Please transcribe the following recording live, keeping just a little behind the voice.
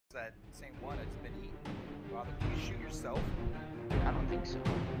That same one that's been eaten. Well, did you shoot yourself? I don't think so.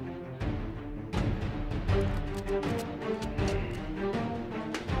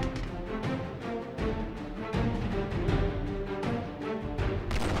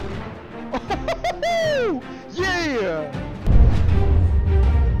 Oh, yeah!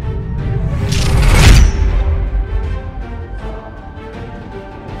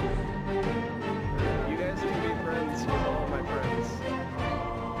 You guys can be friends with all my friends.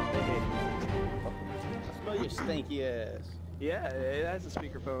 Smell your stinky ass. Yeah, it has a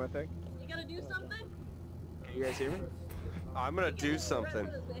speakerphone, I think. You gotta do something? Can you guys hear me? I'm gonna do something.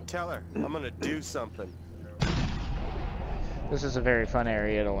 Tell her, I'm gonna do something. This is a very fun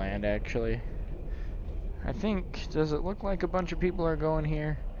area to land, actually. I think, does it look like a bunch of people are going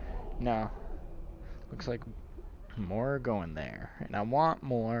here? No. Looks like more are going there. And I want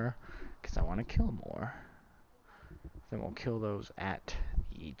more, because I want to kill more. Then we'll kill those at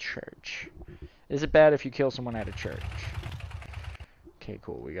the church. Is it bad if you kill someone at a church? Okay,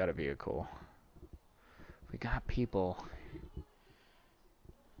 cool. We got a vehicle. We got people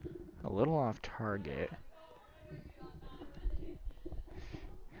a little off target.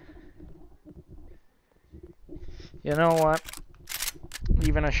 You know what?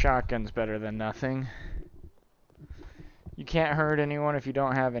 Even a shotgun's better than nothing. You can't hurt anyone if you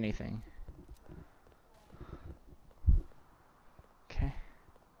don't have anything. Okay.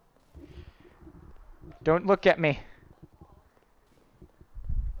 Don't look at me.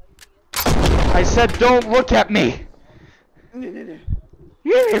 I said don't look at me! I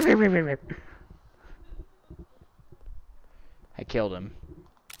killed him.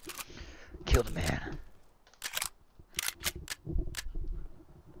 Killed a man.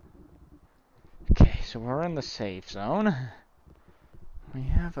 Okay, so we're in the safe zone. We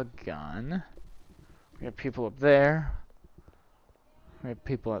have a gun. We have people up there. We have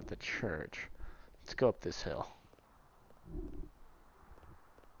people at the church. Let's go up this hill.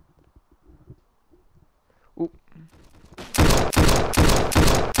 Oop.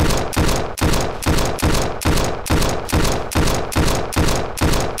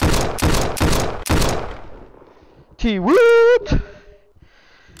 T-Woot!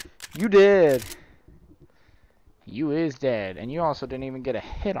 You did. You is dead. And you also didn't even get a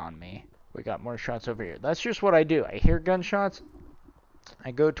hit on me. We got more shots over here. That's just what I do. I hear gunshots.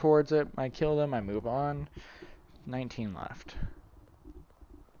 I go towards it. I kill them. I move on. 19 left.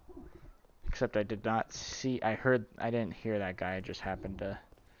 Except I did not see. I didn't hear that guy. I just happened to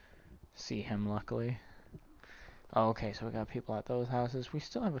see him, luckily. Oh, okay, so we got people at those houses. We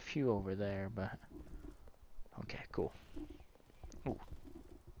still have a few over there, but... Okay, cool. Ooh.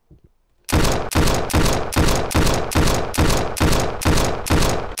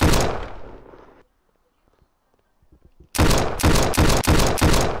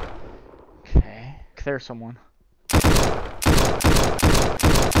 Okay, there's someone.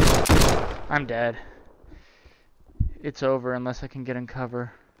 I'm dead. It's over unless I can get in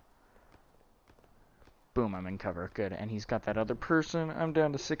cover. Boom, I'm in cover. Good. And he's got that other person. I'm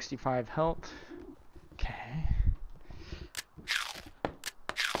down to 65 health. Okay.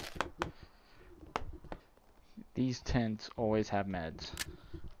 These tents always have meds.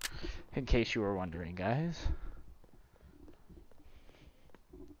 In case you were wondering, guys.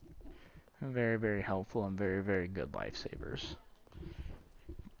 Very, very helpful and very, very good lifesavers.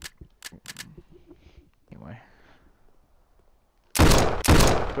 Anyway.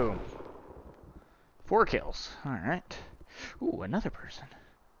 Boom. 4 kills. Alright. Ooh, another person.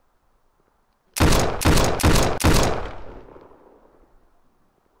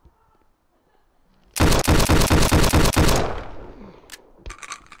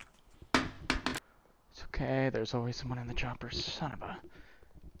 It's okay, there's always someone in the chopper. Son of a...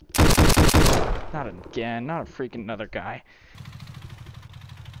 Not again, not a freaking another guy.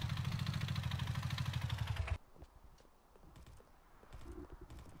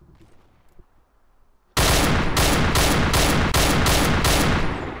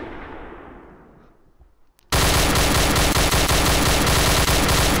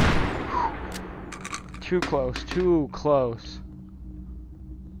 Too close, too close.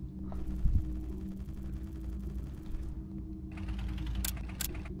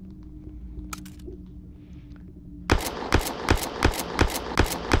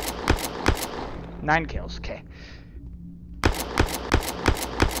 Nine kills, okay.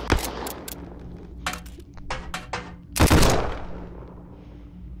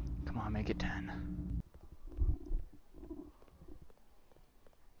 Come on, make it 10.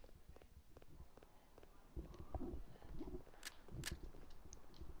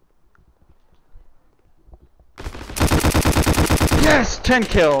 Yes! 10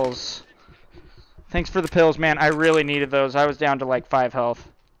 kills! Thanks for the pills, man. I really needed those. I was down to like 5 health.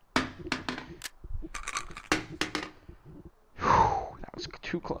 Whew, that was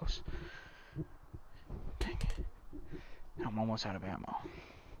too close. Dang it. I'm almost out of ammo.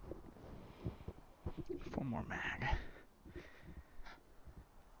 4 more mag.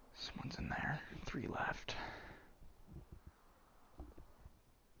 Someone's in there. 3 left.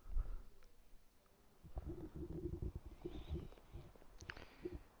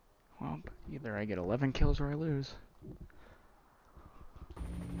 Well, either I get 11 kills or I lose.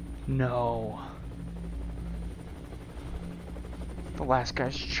 No. The last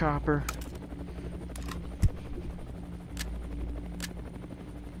guy's chopper.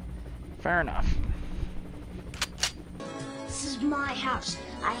 Fair enough. This is my house.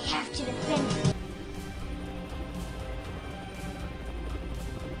 I have to defend it.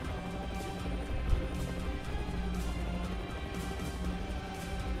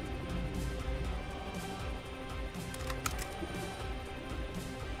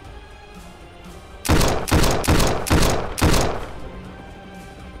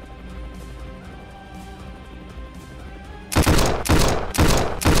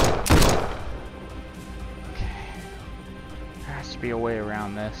 Be a way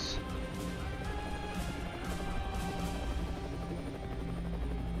around this.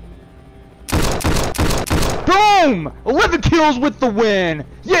 Boom! 11 kills with the win!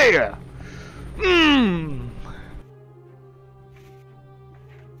 Yeah! Mmm!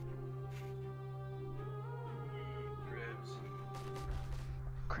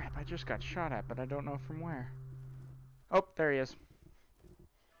 Crap, I just got shot at, but I don't know from where. Oh, there he is.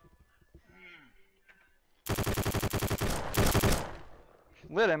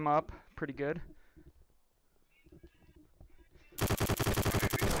 Lit him up pretty good.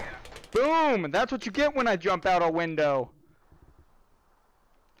 Boom! That's what you get when I jump out a window.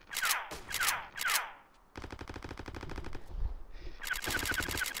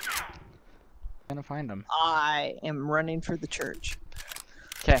 I'm gonna find him. I am running for the church.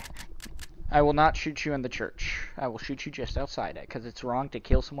 Okay. I will not shoot you in the church. I will shoot you just outside it, because it's wrong to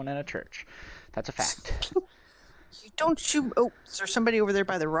kill someone in a church. That's a fact. You don't shoot. Oh, is there somebody over there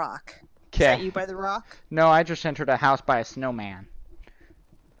by the rock? Is Okay. that you by the rock? No, I just entered a house by a snowman.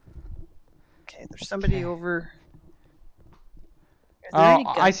 Okay, there's somebody Okay. over. Are there any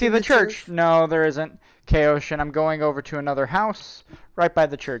Oh, guns I see in the church. No, there isn't. Okay, Ocean, I'm going over to another house right by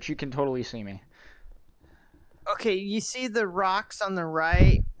the church. You can totally see me. Okay, you see the rocks on the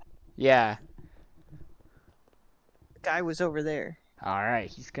right? Yeah. The guy was over there. Alright,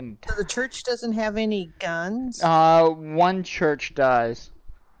 he's gonna... So the church doesn't have any guns? One church does.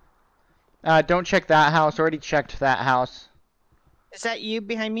 Don't check that house. Already checked that house. Is that you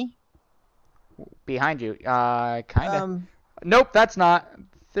behind me? Behind you. Kinda. Um, Nope, that's not.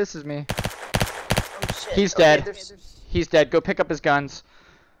 This is me. oh shit. He's Okay, dead. there's- He's dead. Go pick up his guns.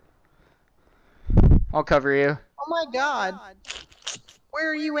 I'll cover you. Oh my god. Where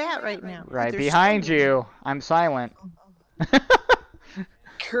are you at right now? Right There's behind somebody- you. I'm silent.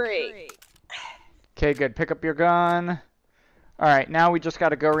 Great. Okay, good. Pick up your gun. Alright, now we just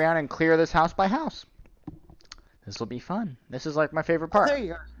gotta go around and clear this house by house. This will be fun. This is like my favorite Oh, part. there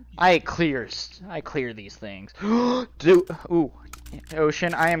you are. I clear these things. Ooh,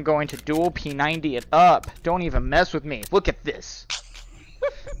 Ocean, I am going to dual P90 it up. Don't even mess with me. Look at this.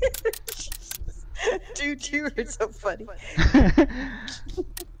 Dude, you are so funny.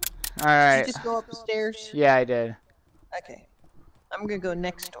 Alright. Did you just go up the stairs? Yeah, I did. Okay. I'm gonna go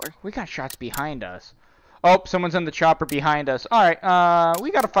next door. We got shots behind us. Oh, someone's in the chopper behind us. Alright,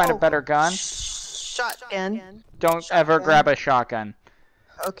 we gotta find a better gun. Shotgun. Don't ever shotgun. grab a shotgun.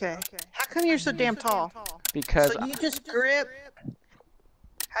 Okay. How come you're so damn tall? Because So you just grip.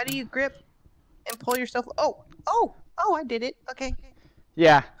 How do you grip and pull yourself? Oh, I did it. Okay.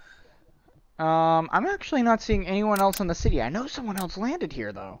 yeah. I'm actually not seeing anyone else in the city. I know someone else landed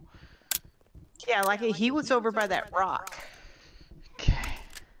here though. Yeah, like he was over by that rock. Okay.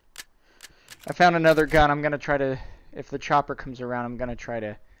 I found another gun. I'm gonna try to, if the chopper comes around, I'm gonna try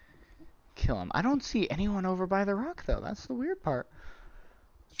to kill him. I don't see anyone over by the rock though. That's the weird part.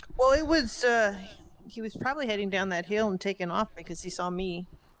 Well, it was, he was probably heading down that hill and taking off because he saw me.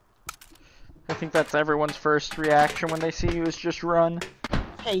 I think that's everyone's first reaction when they see you is just run.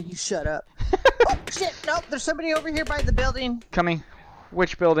 Hey, you shut up. Oh, shit, nope, there's somebody over here by the building. Coming.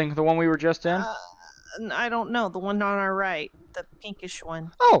 Which building? The one we were just in? I don't know, the one on our right, the pinkish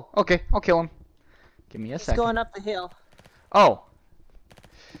one. Oh, okay. I'll kill him. Give me a He's second. going up the hill. Oh.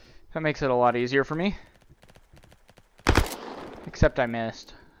 That makes it a lot easier for me. Except I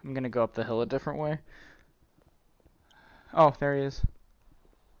missed. I'm gonna go up the hill a different way. Oh, there he is.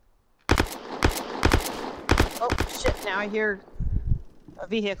 Oh shit! Now I hear a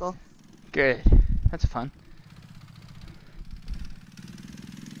vehicle. Good. That's fun.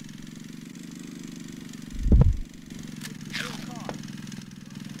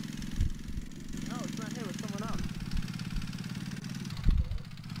 No, it's not him. It's someone else.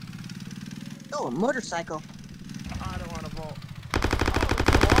 Oh, a motorcycle. I don't want to vault.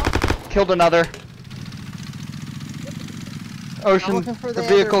 Killed another. Ocean, looking for the the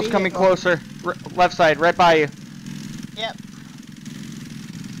other vehicle's coming vehicle. closer. Left side, right by you. Yep.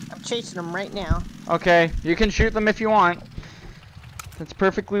 I'm chasing them right now. Okay, you can shoot them if you want. That's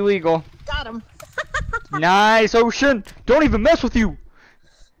perfectly legal. Got him. Nice, Ocean! Don't even mess with you!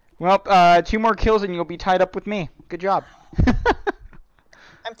 Well, 2 more kills and you'll be tied up with me. Good job.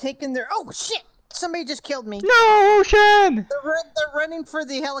 I'm taking their. Oh shit! Somebody just killed me. No, Ocean! They're running for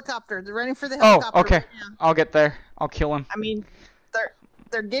the helicopter. They're running for the Oh, helicopter. okay. right now. I'll get there. I'll kill him. I mean,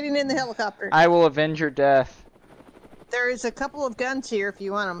 they're getting in the helicopter. I will avenge your death. There is a couple of guns here if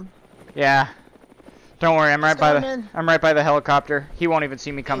you want them. Yeah. Don't worry, I'm right by going the in. I'm right by the helicopter. He won't even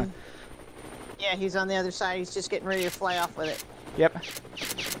see me coming. Yeah, he's on the other side. He's just getting ready to fly off with it. Yep.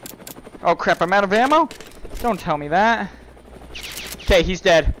 Oh crap, I'm out of ammo? Don't tell me that. Okay, he's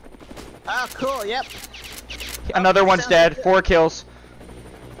dead. Oh, cool. Yep. Another one's sounds dead. good. 4 kills.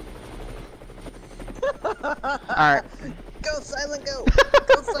 Alright. Go, Silent, go.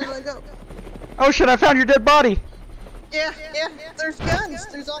 Go, Silent, go. Oh shit, I found your dead body. Yeah. There's guns.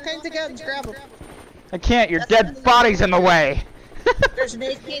 There's all kinds of guns. Grab them. I can't, your dead body's in the way. There's an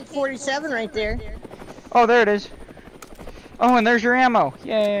AK-47 right there. Oh, there it is. Oh, and there's your ammo.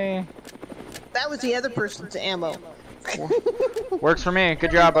 Yay. That was the other person's ammo. Works for me.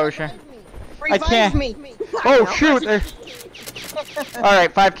 Good job, Ocean. Revive can't. me. Oh shoot!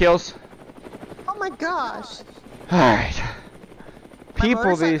 Alright, 5 kills. Oh my gosh. Alright. My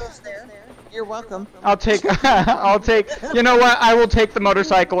People, these. motorcycle's there. You're welcome. I'll take. You know what? I will take the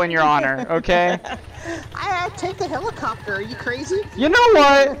motorcycle in your honor. Okay. I take the helicopter. Are you crazy? You know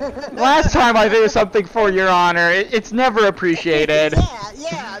what? Last time I did something for your honor, it's never appreciated.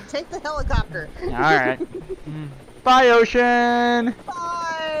 Yeah. Take the helicopter. All right. Bye, Ocean.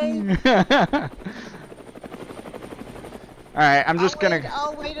 Bye. Alright, I'm just gonna...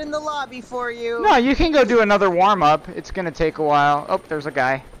 I'll wait in the lobby for you. No, you can go do another warm-up. It's gonna take a while. Oh, there's a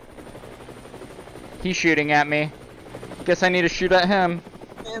guy. He's shooting at me. Guess I need to shoot at him.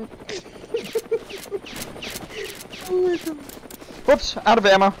 Man. Whoops, out of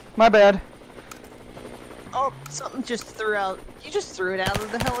ammo. My bad. Oh, something just threw out. You just threw it out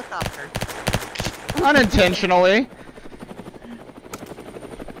of the helicopter. Unintentionally.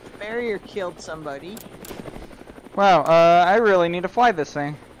 Barrier killed somebody. Wow, I really need to fly this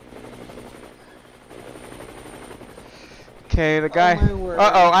thing. Okay, the guy... my word.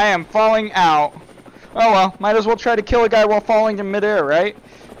 Uh-oh, I am falling out. Oh well, might as well try to kill a guy while falling in midair, right?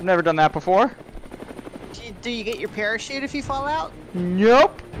 I've never done that before. Do you get your parachute if you fall out?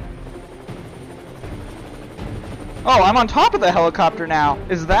 Nope. Oh, I'm on top of the helicopter now.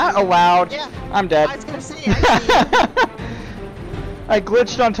 Is that allowed? Yeah. I'm dead. I was gonna say, I see you. I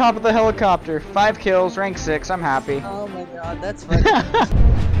glitched on top of the helicopter. 5 kills, rank 6. I'm happy. Oh my god, that's funny.